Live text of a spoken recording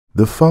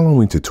The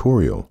following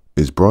tutorial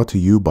is brought to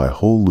you by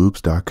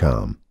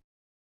wholeloops.com.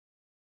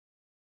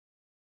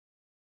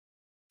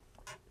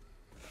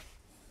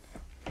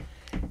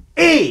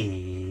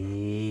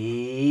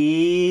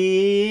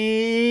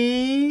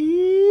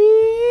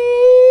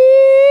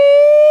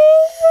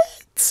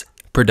 It's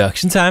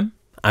production time.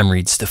 I'm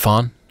Reid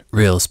Stefan,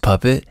 Realest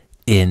puppet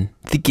in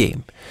the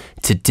game.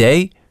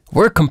 Today,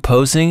 we're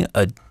composing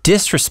a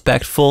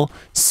disrespectful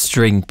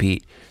string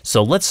beat.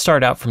 So let's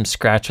start out from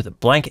scratch with a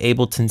blank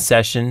Ableton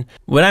session.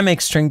 When I make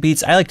string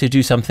beats, I like to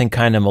do something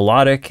kind of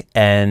melodic,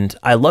 and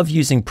I love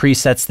using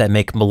presets that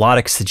make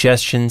melodic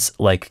suggestions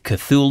like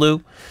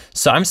Cthulhu.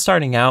 So I'm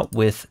starting out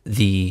with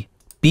the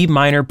B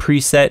minor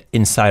preset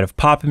inside of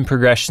Poppin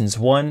Progressions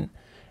 1,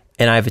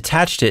 and I've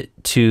attached it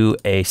to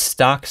a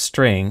stock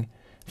string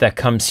that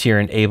comes here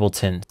in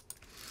Ableton.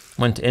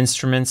 Went to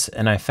instruments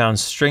and I found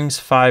strings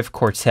 5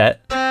 quartet.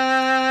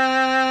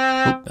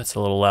 Oop, that's a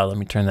little loud, let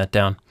me turn that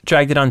down.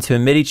 Dragged it onto a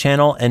MIDI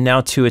channel, and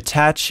now to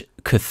attach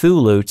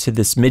Cthulhu to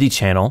this MIDI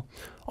channel,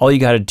 all you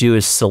gotta do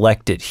is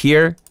select it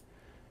here,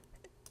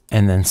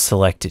 and then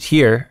select it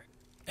here,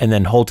 and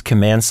then hold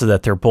Command so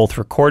that they're both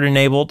record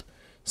enabled,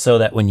 so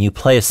that when you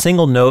play a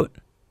single note,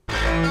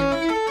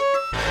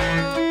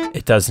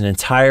 it does an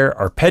entire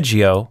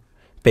arpeggio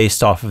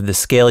based off of the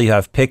scale you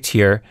have picked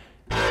here.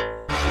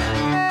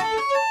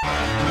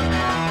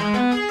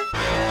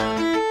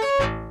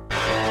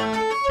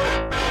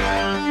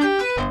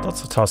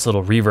 Let's toss a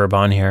little reverb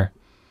on here.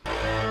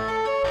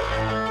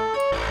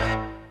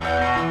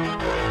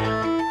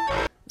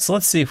 So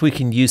let's see if we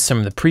can use some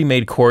of the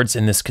pre-made chords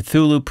in this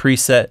Cthulhu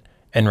preset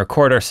and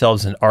record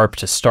ourselves an ARP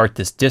to start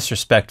this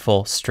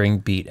disrespectful string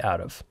beat out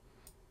of.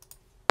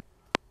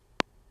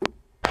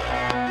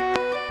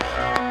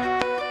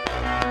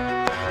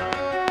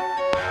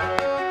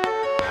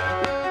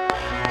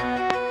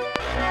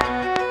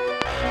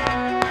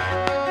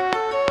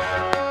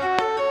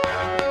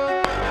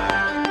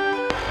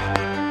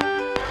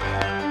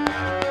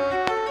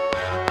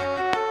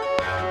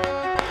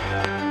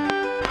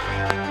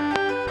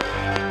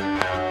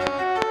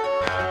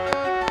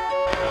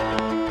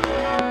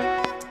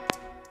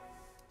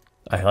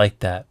 I like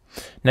that.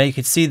 Now you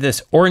can see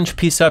this orange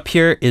piece up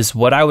here is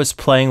what I was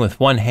playing with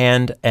one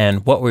hand,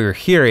 and what we were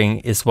hearing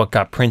is what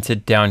got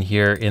printed down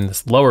here in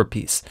this lower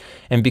piece.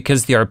 And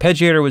because the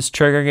arpeggiator was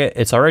triggering it,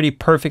 it's already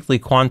perfectly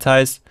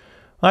quantized.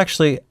 Well,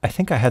 actually, I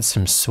think I had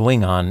some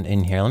swing on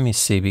in here. Let me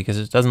see, because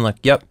it doesn't look,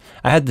 yep.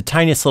 I had the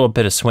tiniest little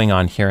bit of swing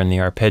on here in the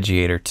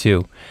arpeggiator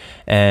too.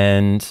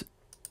 And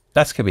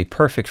that's gonna be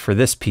perfect for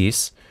this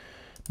piece.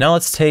 Now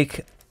let's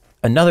take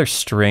another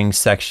string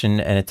section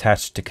and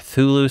attach it to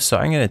Cthulhu. So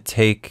I'm going to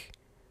take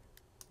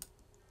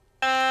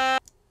that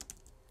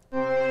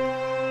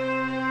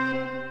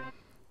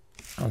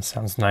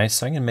sounds nice.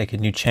 So I'm going to make a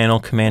new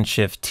channel,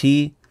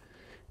 Command-Shift-T,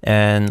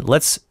 and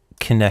let's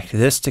connect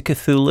this to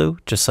Cthulhu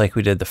just like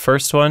we did the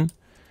first one.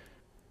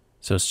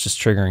 So it's just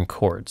triggering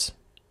chords.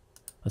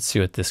 Let's see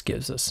what this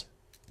gives us.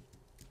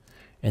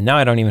 And now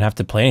I don't even have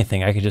to play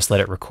anything. I could just let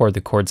it record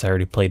the chords I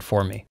already played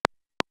for me.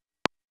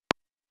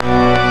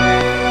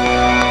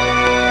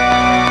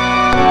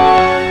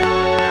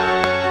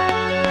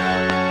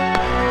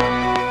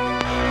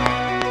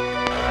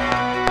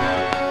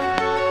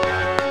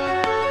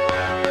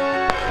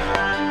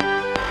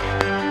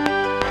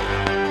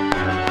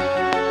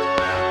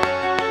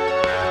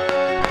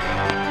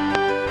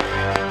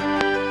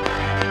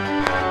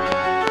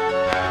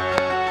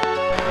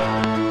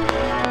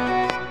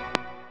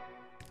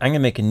 I'm gonna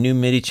make a new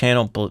MIDI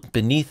channel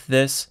beneath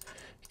this,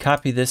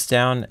 copy this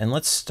down, and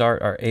let's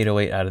start our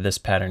 808 out of this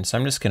pattern. So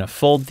I'm just gonna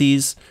fold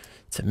these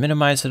to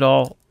minimize it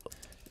all.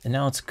 And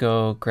now let's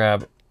go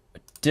grab a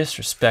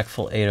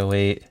disrespectful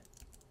 808.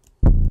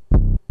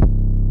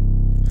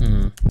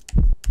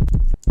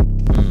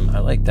 I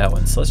like that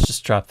one. So let's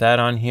just drop that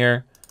on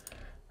here.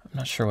 I'm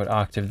not sure what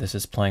octave this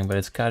is playing, but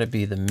it's gotta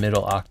be the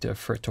middle octave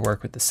for it to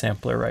work with the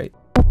sampler right.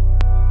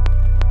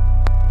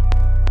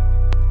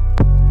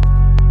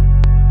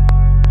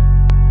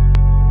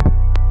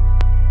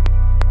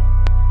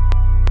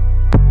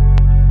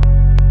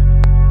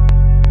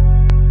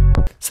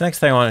 So next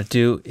thing I want to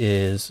do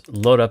is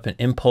load up an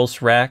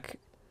impulse rack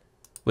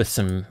with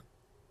some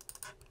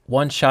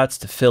one-shots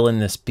to fill in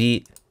this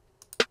beat.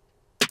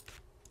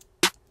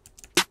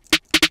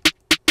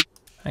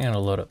 I'm going to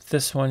load up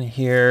this one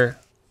here.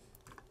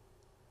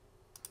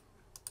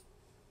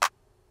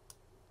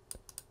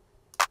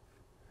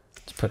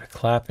 Let's put a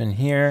clap in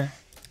here.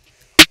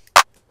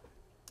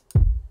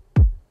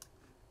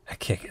 That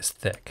kick is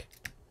thick.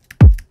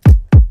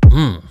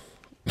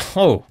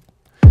 Oh,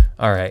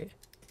 all right.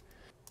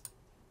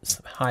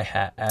 Some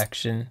hi-hat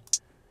action.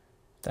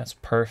 That's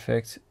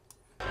perfect.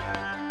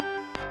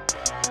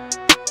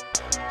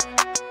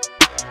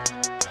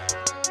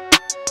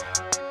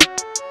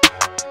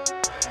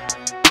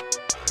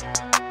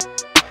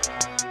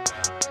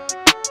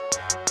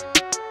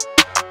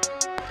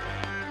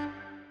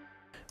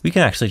 We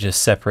can actually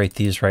just separate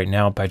these right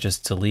now by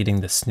just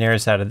deleting the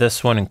snares out of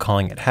this one and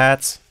calling it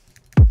hats.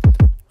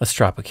 Let's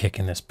drop a kick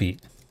in this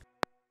beat.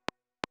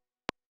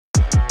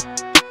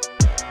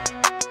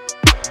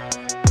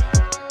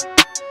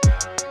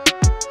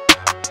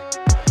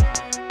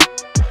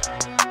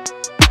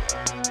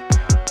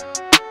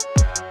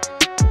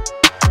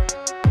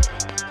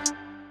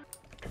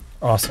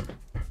 Awesome.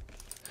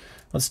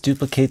 Let's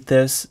duplicate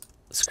this.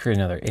 Let's create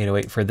another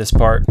 808 for this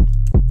part.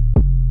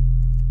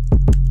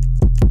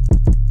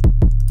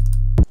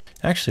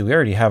 Actually, we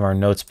already have our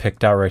notes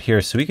picked out right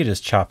here, so we could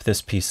just chop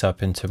this piece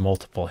up into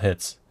multiple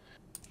hits.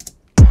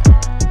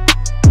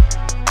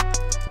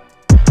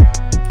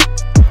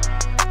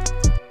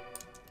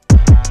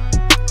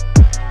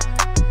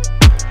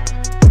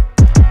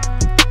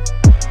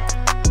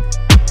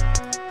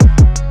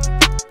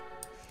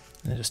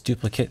 And just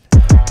duplicate.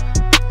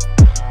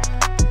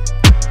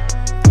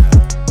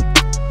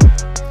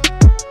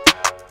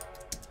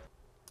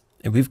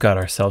 And we've got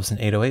ourselves an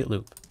 808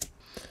 loop.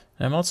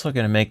 And I'm also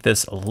going to make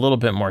this a little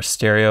bit more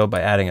stereo by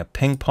adding a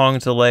ping pong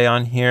delay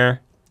on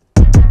here.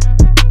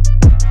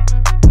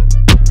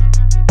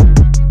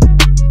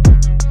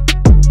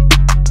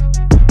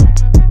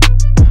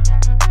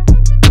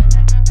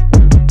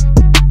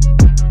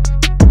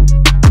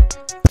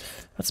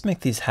 Let's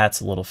make these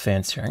hats a little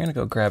fancier. I'm going to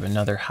go grab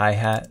another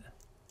hi-hat.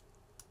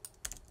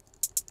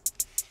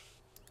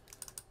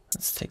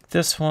 Let's take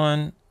this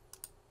one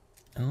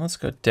and let's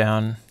go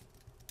down.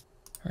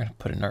 We're going to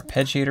put an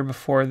arpeggiator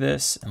before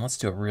this, and let's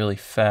do it really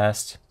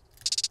fast.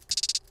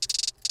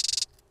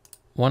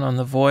 One on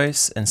the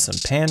voice and some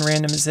pan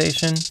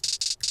randomization.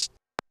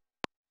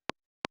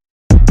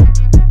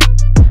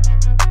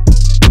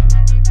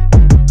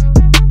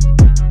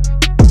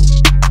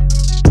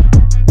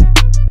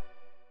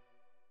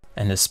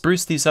 And to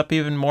spruce these up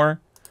even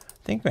more,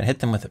 I think I'm going to hit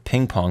them with a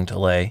ping pong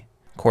delay,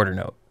 quarter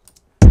note.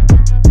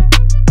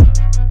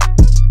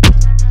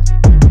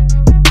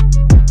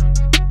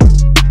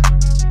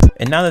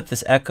 And now that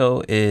this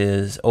echo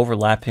is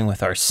overlapping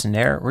with our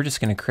snare, we're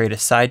just going to create a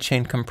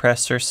sidechain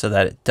compressor so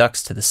that it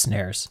ducks to the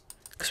snares,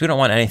 because we don't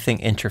want anything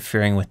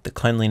interfering with the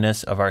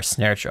cleanliness of our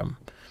snare drum.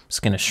 I'm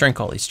just going to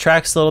shrink all these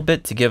tracks a little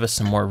bit to give us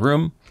some more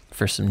room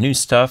for some new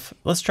stuff.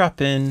 Let's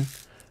drop in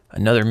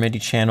another MIDI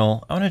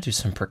channel. I want to do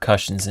some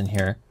percussions in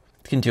here.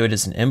 You can do it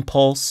as an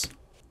impulse.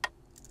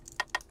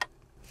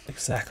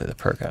 Exactly the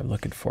perk I'm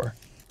looking for.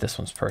 This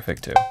one's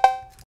perfect too.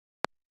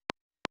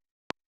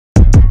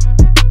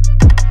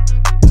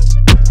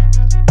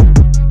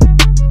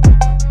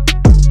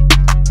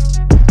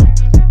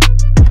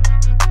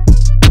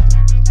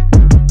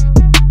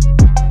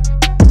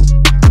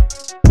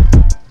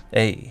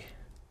 Hey.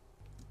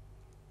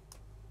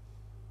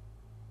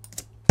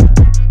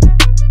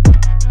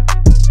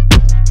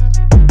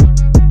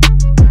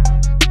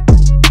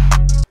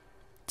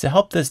 To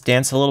help this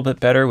dance a little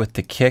bit better with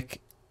the kick,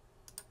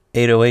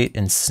 808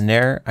 and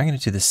snare, I'm going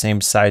to do the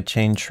same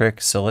sidechain trick.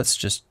 So let's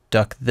just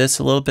duck this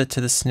a little bit to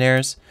the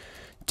snares,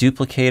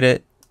 duplicate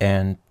it,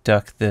 and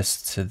duck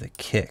this to the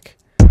kick.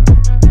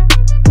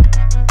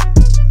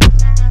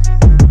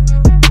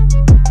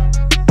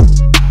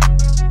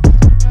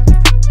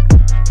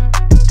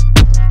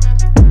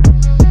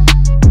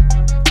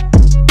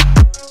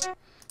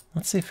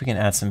 Let's see if we can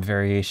add some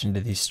variation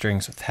to these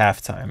strings with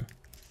halftime.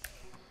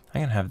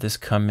 I'm going to have this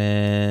come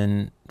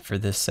in for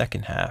this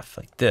second half,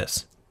 like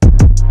this.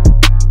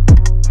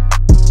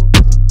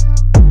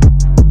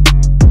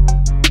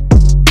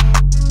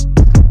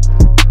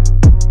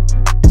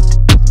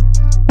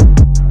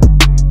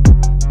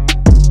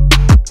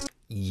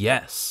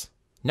 Yes.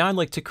 Now I'd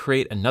like to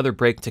create another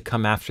break to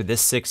come after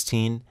this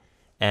 16.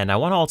 And I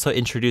want to also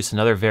introduce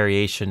another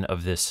variation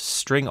of this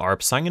string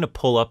arp. So I'm going to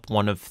pull up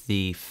one of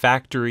the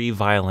factory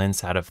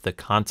violins out of the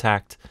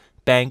Kontakt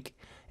bank.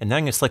 And then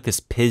I'm going to select this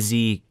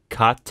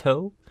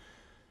pizzicato.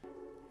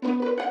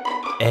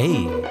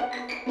 Hey.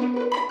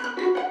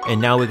 And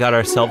now we got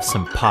ourselves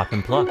some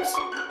Poppin Plucks.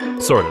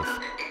 Sort of.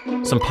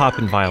 Some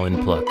Poppin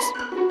violin plucks.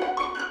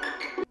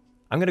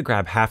 I'm going to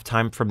grab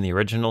halftime from the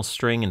original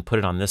string and put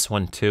it on this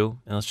one too.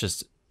 And let's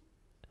just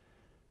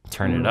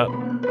turn it up.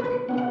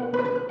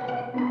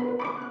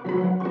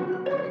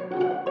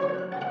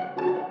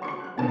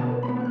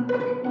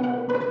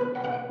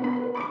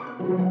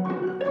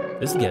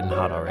 This is getting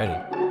hot already.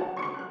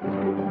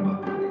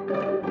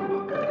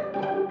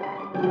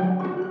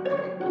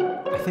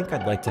 I think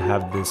I'd like to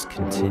have this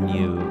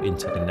continue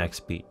into the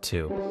next beat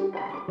too.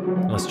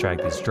 Let's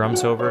drag these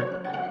drums over.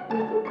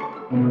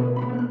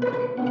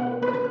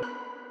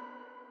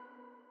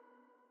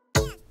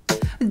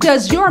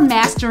 Does your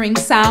mastering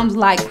sound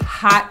like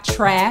hot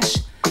trash?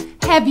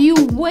 Have you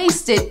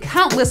wasted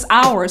countless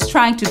hours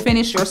trying to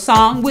finish your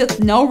song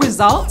with no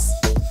results?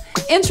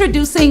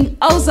 Introducing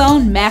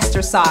Ozone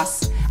Master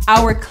Sauce,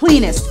 our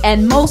cleanest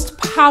and most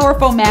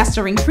powerful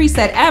mastering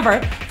preset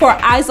ever for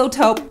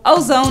iZotope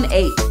Ozone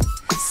 8.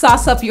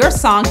 Sauce up your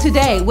song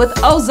today with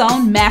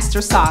Ozone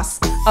Master Sauce.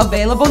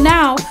 Available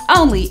now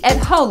only at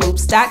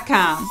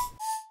holoops.com.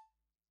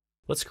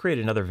 Let's create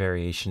another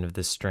variation of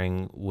this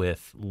string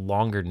with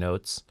longer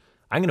notes.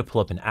 I'm going to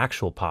pull up an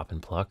actual Poppin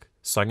Pluck.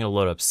 So I'm going to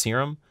load up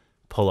Serum,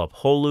 pull up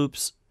Whole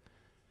Loops,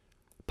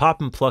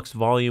 Poppin Plucks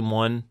Volume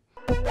 1.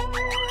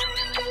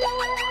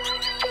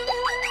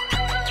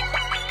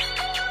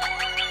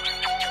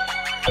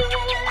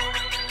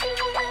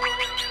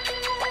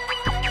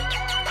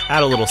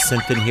 Add a little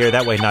synth in here,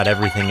 that way not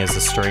everything is a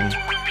string.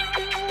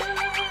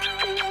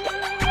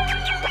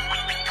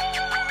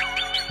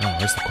 Oh,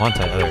 where's the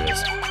quantize? Oh, there it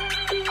is.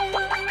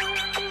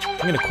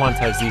 I'm going to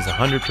quantize these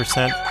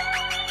 100%.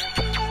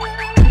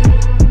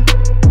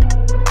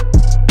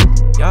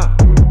 Yeah.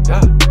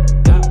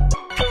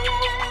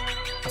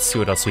 Let's see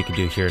what else we can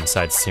do here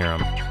inside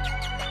Serum.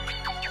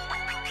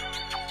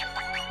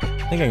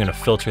 I think I'm going to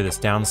filter this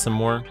down some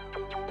more.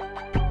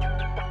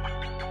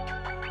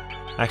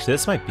 Actually,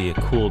 this might be a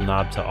cool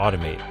knob to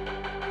automate.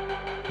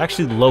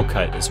 Actually, low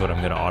cut is what I'm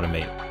going to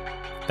automate.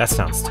 That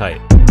sounds tight.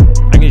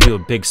 I'm going to do a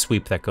big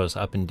sweep that goes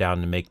up and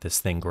down to make this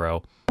thing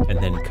grow, and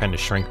then kind of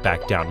shrink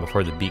back down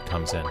before the beat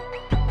comes in.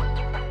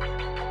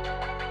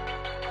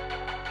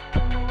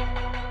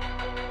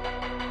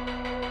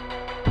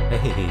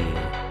 Hey.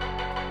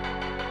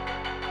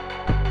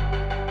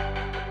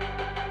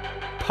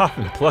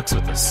 Poppin Plucks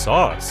with the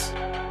sauce.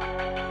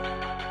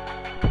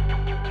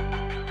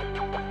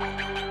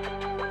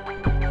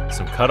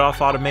 Some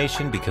cutoff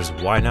automation, because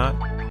why not?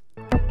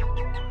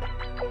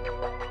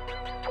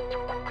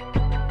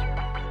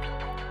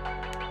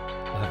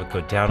 I'll have it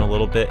go down a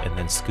little bit and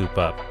then scoop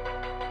up.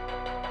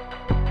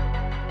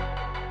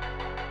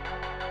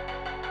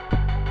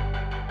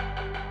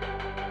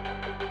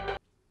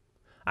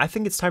 I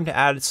think it's time to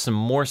add some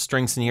more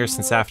strings in here,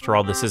 since after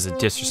all this is a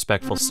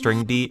disrespectful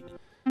string beat.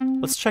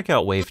 Let's check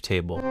out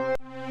Wavetable.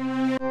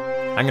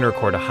 I'm going to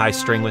record a high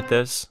string with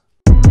this.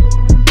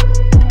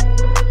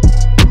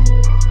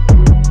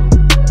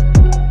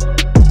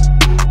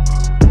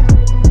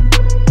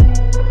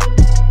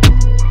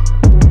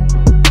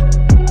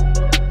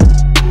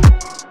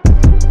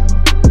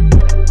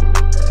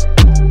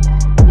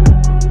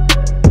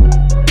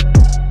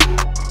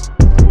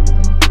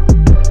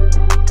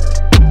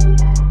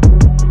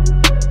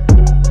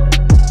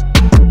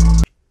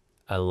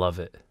 I love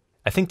it.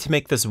 I think to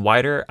make this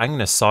wider, I'm going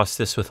to sauce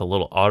this with a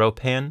little auto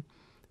pan,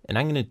 and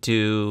I'm going to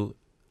do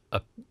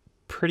a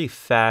pretty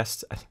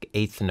fast, I think,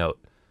 8th note.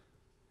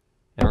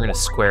 And we're going to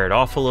square it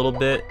off a little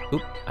bit.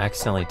 Oop, I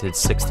accidentally did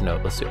 6th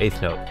note. Let's do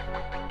 8th note.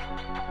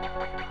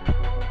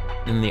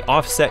 And the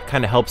offset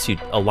kind of helps you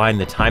align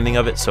the timing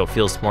of it so it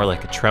feels more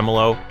like a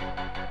tremolo.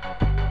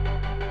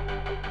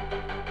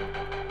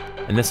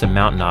 And this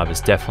amount knob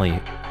is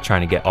definitely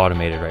trying to get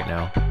automated right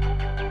now.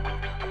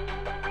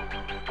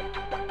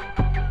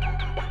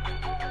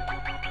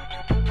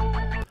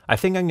 I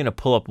think I'm going to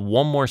pull up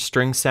one more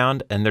string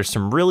sound, and there's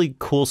some really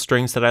cool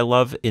strings that I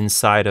love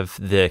inside of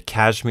the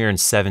Cashmere and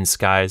Seven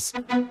Skies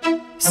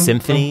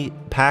Symphony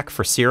pack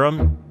for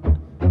Serum.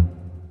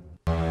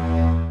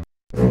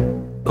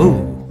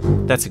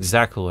 Ooh, that's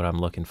exactly what I'm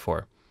looking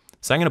for.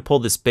 So I'm going to pull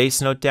this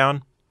bass note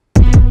down.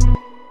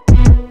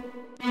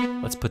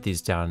 Let's put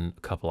these down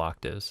a couple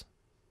octaves.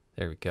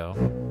 There we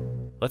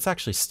go. Let's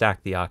actually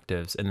stack the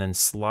octaves and then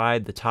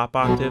slide the top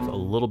octave a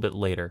little bit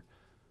later.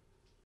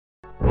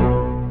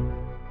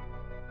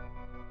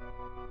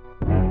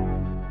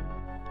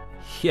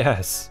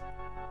 Yes.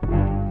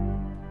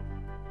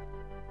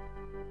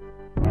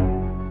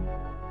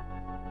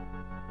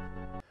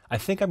 I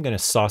think I'm going to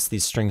sauce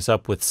these strings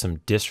up with some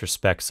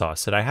disrespect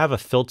sauce. And I have a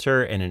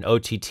filter and an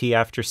OTT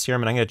after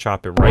Serum, and I'm going to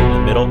drop it right in the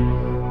middle.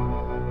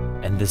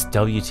 And this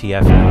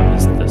WTF knob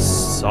is the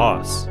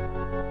sauce.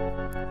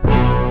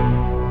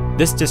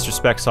 This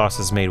disrespect sauce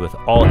is made with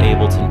all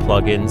Ableton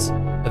plugins,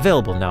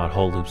 available now at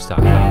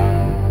wholeloops.com.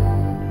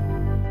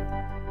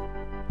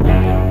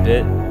 A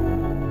bit.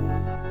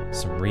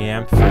 Some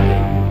reamp for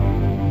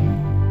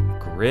the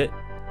grit.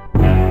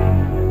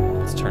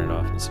 Let's turn it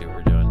off and see what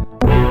we're doing.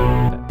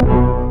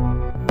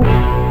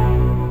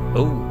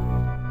 Oh.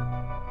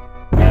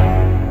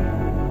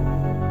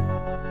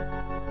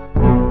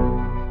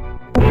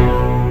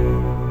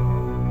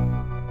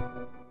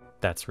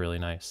 That's really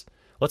nice.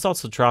 Let's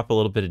also drop a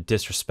little bit of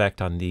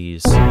disrespect on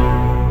these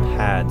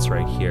pads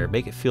right here.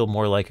 Make it feel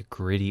more like a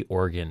gritty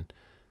organ.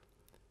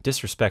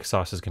 Disrespect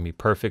sauce is going to be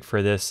perfect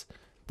for this.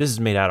 This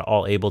is made out of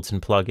all Ableton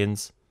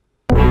plugins.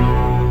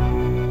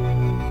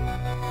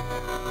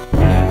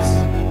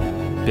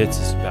 Yes. Beets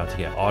is about to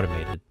get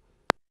automated.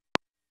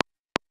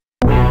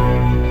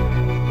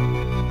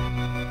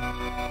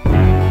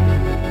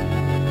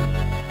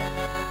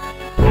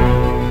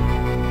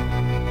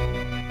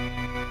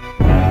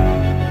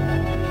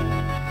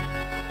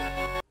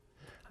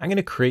 I'm going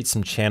to create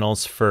some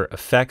channels for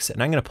effects,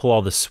 and I'm going to pull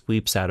all the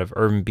sweeps out of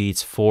Urban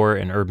Beats 4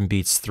 and Urban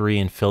Beats 3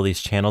 and fill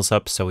these channels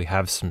up so we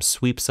have some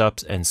sweeps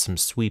ups and some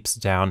sweeps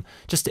down,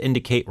 just to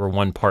indicate where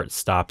one part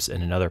stops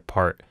and another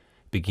part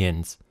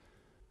begins.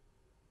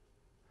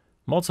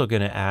 I'm also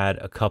going to add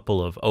a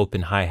couple of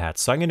open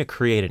hi-hats. So I'm going to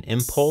create an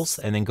impulse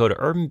and then go to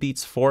Urban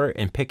Beats 4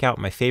 and pick out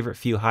my favorite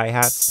few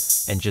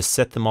hi-hats and just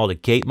set them all to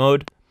gate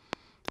mode.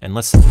 And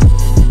let's...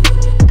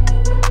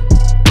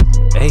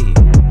 Hey!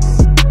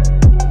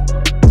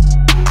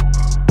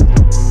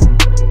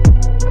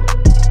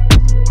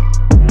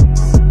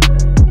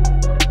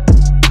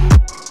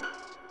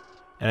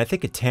 And I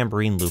think a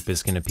tambourine loop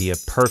is going to be a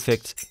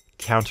perfect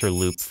counter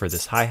loop for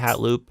this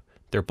hi-hat loop.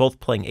 They're both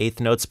playing 8th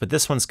notes, but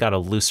this one's got a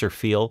looser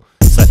feel.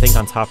 So I think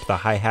on top of the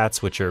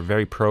hi-hats, which are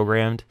very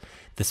programmed,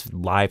 this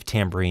live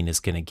tambourine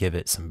is going to give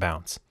it some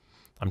bounce.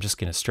 I'm just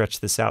going to stretch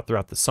this out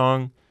throughout the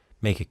song,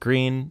 make it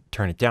green,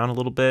 turn it down a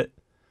little bit.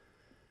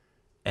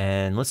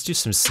 And let's do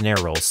some snare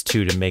rolls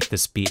too to make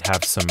this beat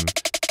have some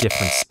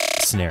different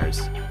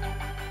snares.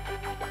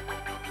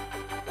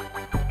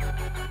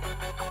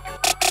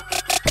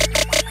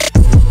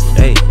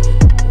 Hey.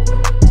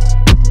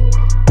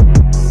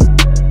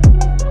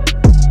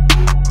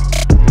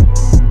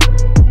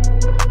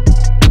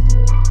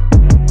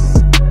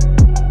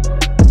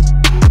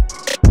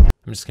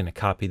 I'm just going to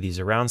copy these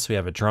around so we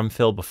have a drum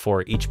fill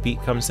before each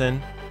beat comes in.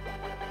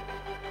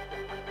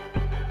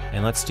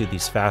 And let's do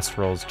these fast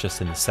rolls just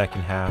in the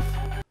second half.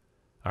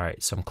 All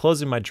right, so I'm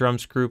closing my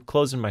drums group,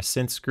 closing my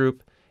synths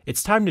group.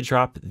 It's time to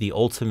drop the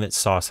ultimate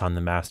sauce on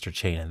the master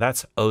chain, and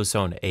that's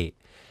Ozone 8.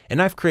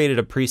 And I've created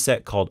a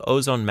preset called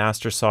Ozone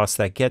Master Sauce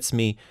that gets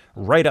me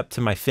right up to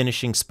my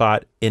finishing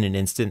spot in an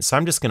instant. So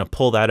I'm just going to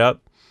pull that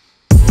up.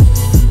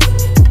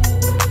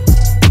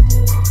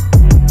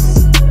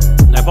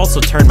 I've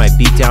also turned my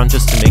beat down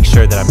just to make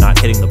sure that I'm not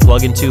hitting the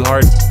plugin too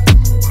hard.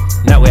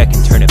 And that way I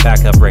can turn it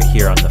back up right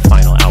here on the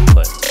final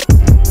output.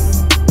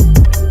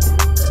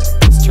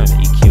 Let's turn the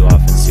EQ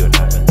off and see what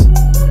happens.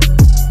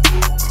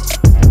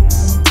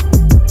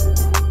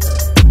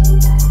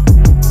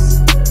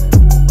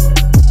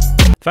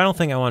 Final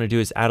thing I want to do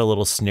is add a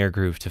little snare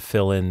groove to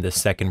fill in the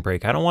second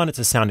break. I don't want it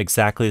to sound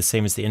exactly the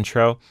same as the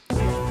intro.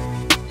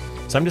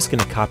 So I'm just going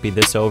to copy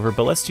this over,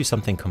 but let's do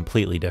something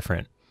completely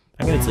different.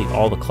 I'm going to delete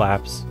all the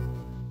claps.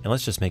 And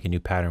let's just make a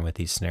new pattern with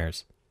these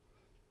snares.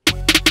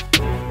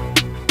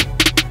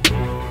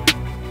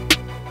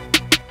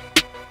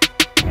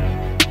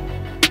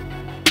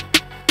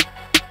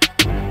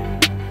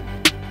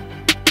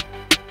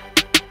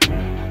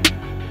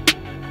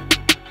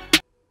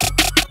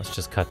 Let's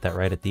just cut that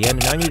right at the end.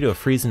 And now I need to do a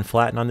freeze and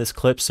flatten on this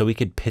clip so we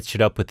could pitch it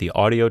up with the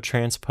audio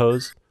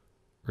transpose,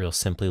 real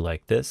simply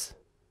like this.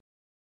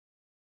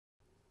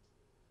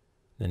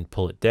 Then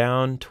pull it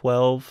down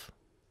 12,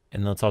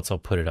 and let's also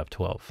put it up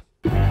 12.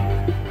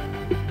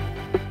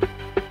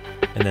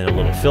 And then a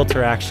little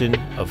filter action,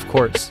 of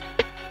course.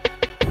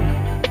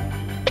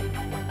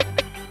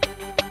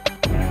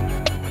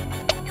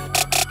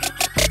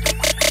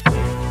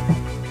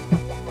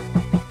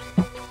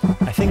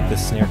 I think the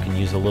snare can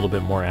use a little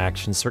bit more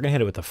action, so we're gonna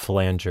hit it with a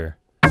flanger.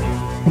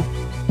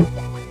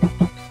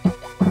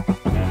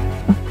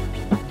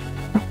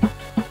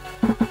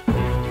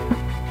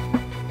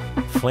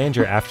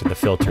 Flanger after the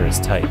filter is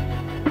tight.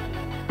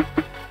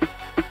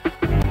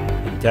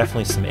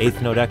 Definitely some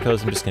eighth note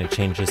echoes. I'm just going to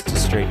change this to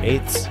straight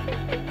eighths.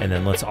 And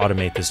then let's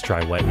automate this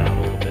dry wet knot a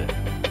little bit.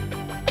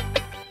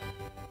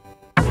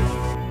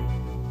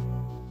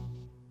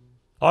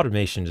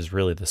 Automation is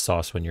really the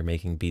sauce when you're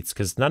making beats,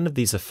 because none of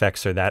these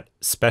effects are that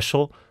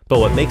special, but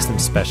what makes them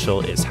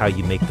special is how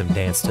you make them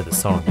dance to the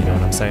song, you know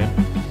what I'm saying?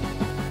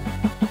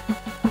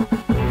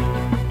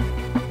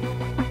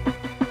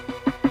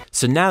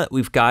 So now that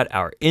we've got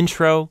our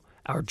intro,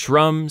 our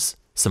drums,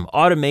 some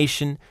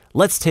automation,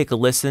 let's take a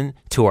listen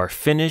to our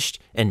finished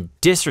and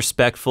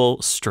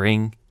disrespectful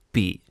string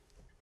beat.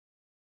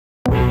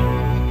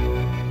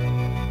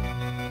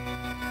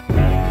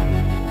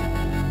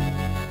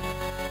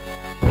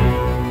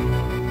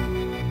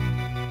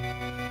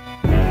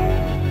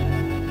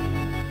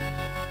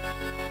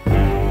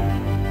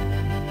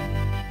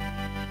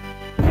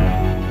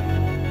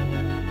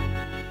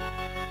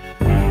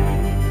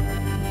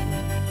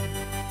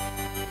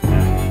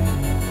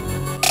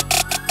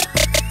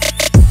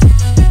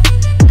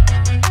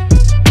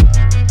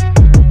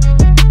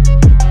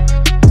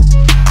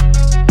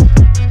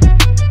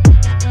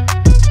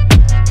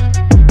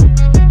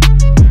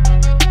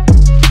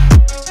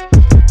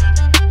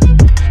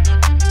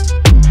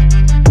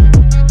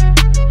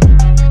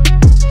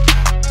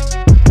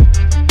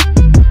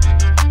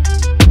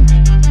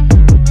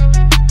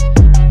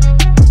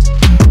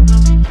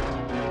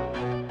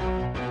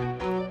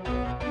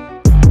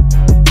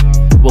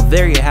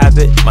 There you have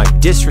it, my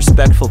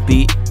disrespectful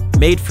beat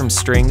made from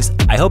strings.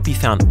 I hope you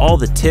found all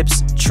the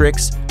tips,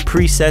 tricks,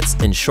 presets,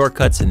 and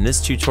shortcuts in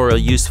this tutorial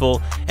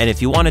useful. And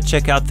if you want to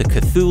check out the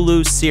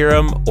Chthulhu,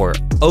 Serum, or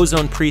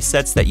Ozone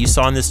presets that you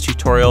saw in this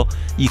tutorial,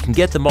 you can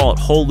get them all at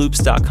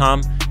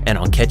wholeloops.com. And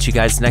I'll catch you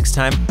guys next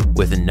time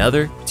with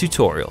another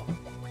tutorial.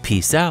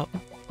 Peace out.